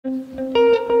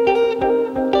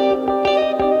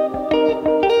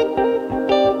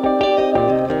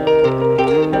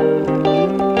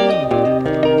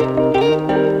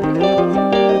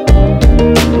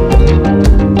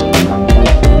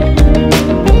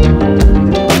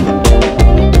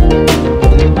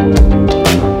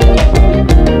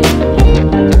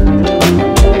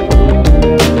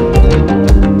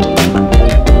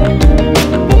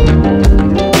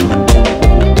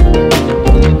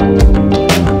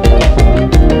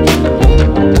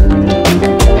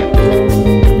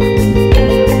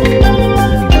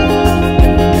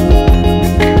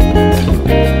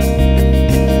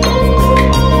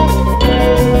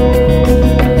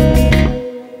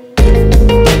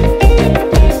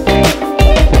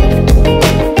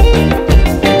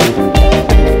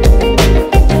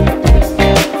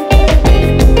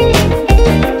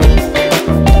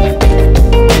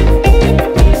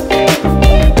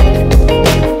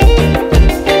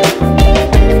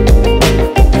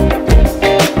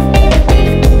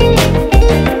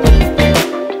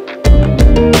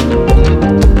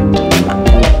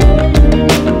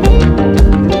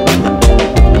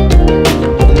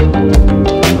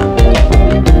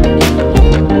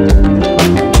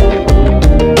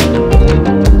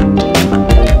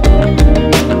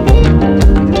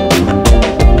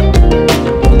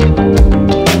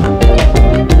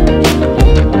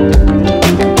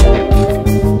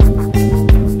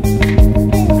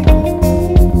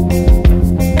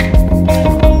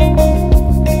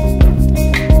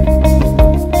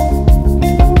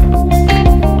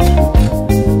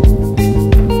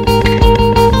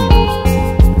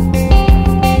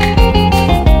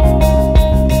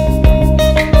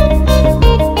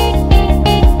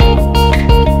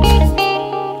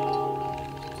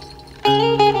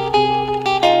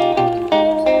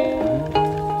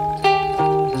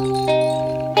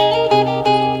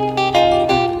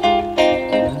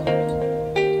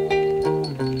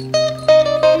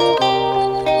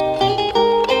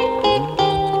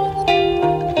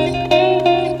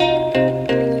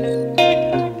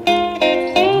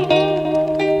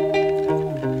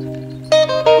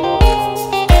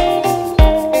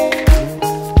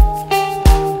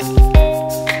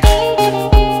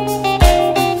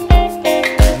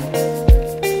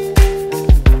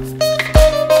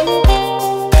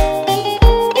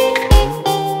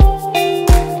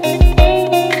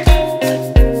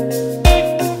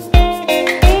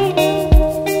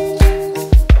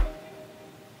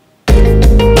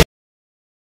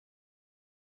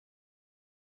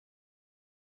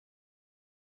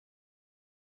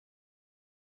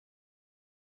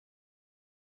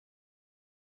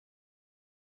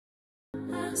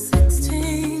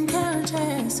16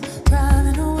 carriages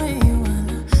driving away while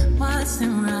I watch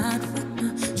them ride with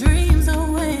my dreams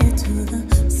away to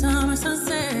the summer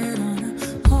sunset on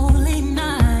a holy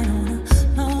night on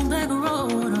a long black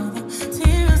road. All the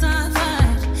tears I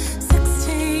cried.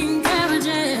 16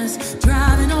 carriages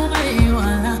driving away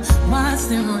while I watch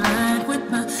them ride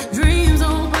with my dreams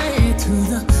away to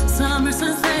the summer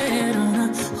sunset on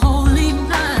a holy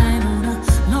night on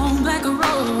a long black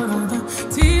road. All the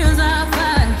tears I cried.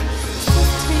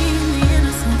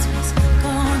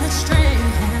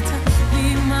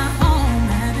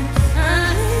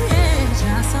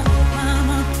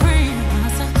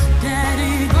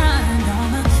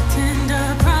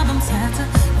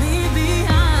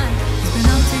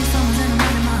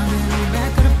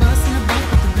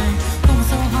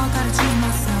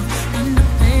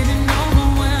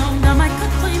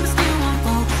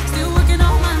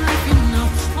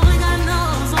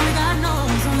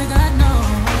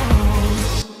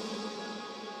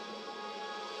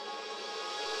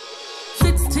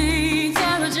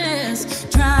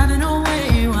 Driving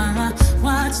away while I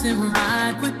watch them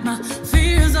ride with my feet.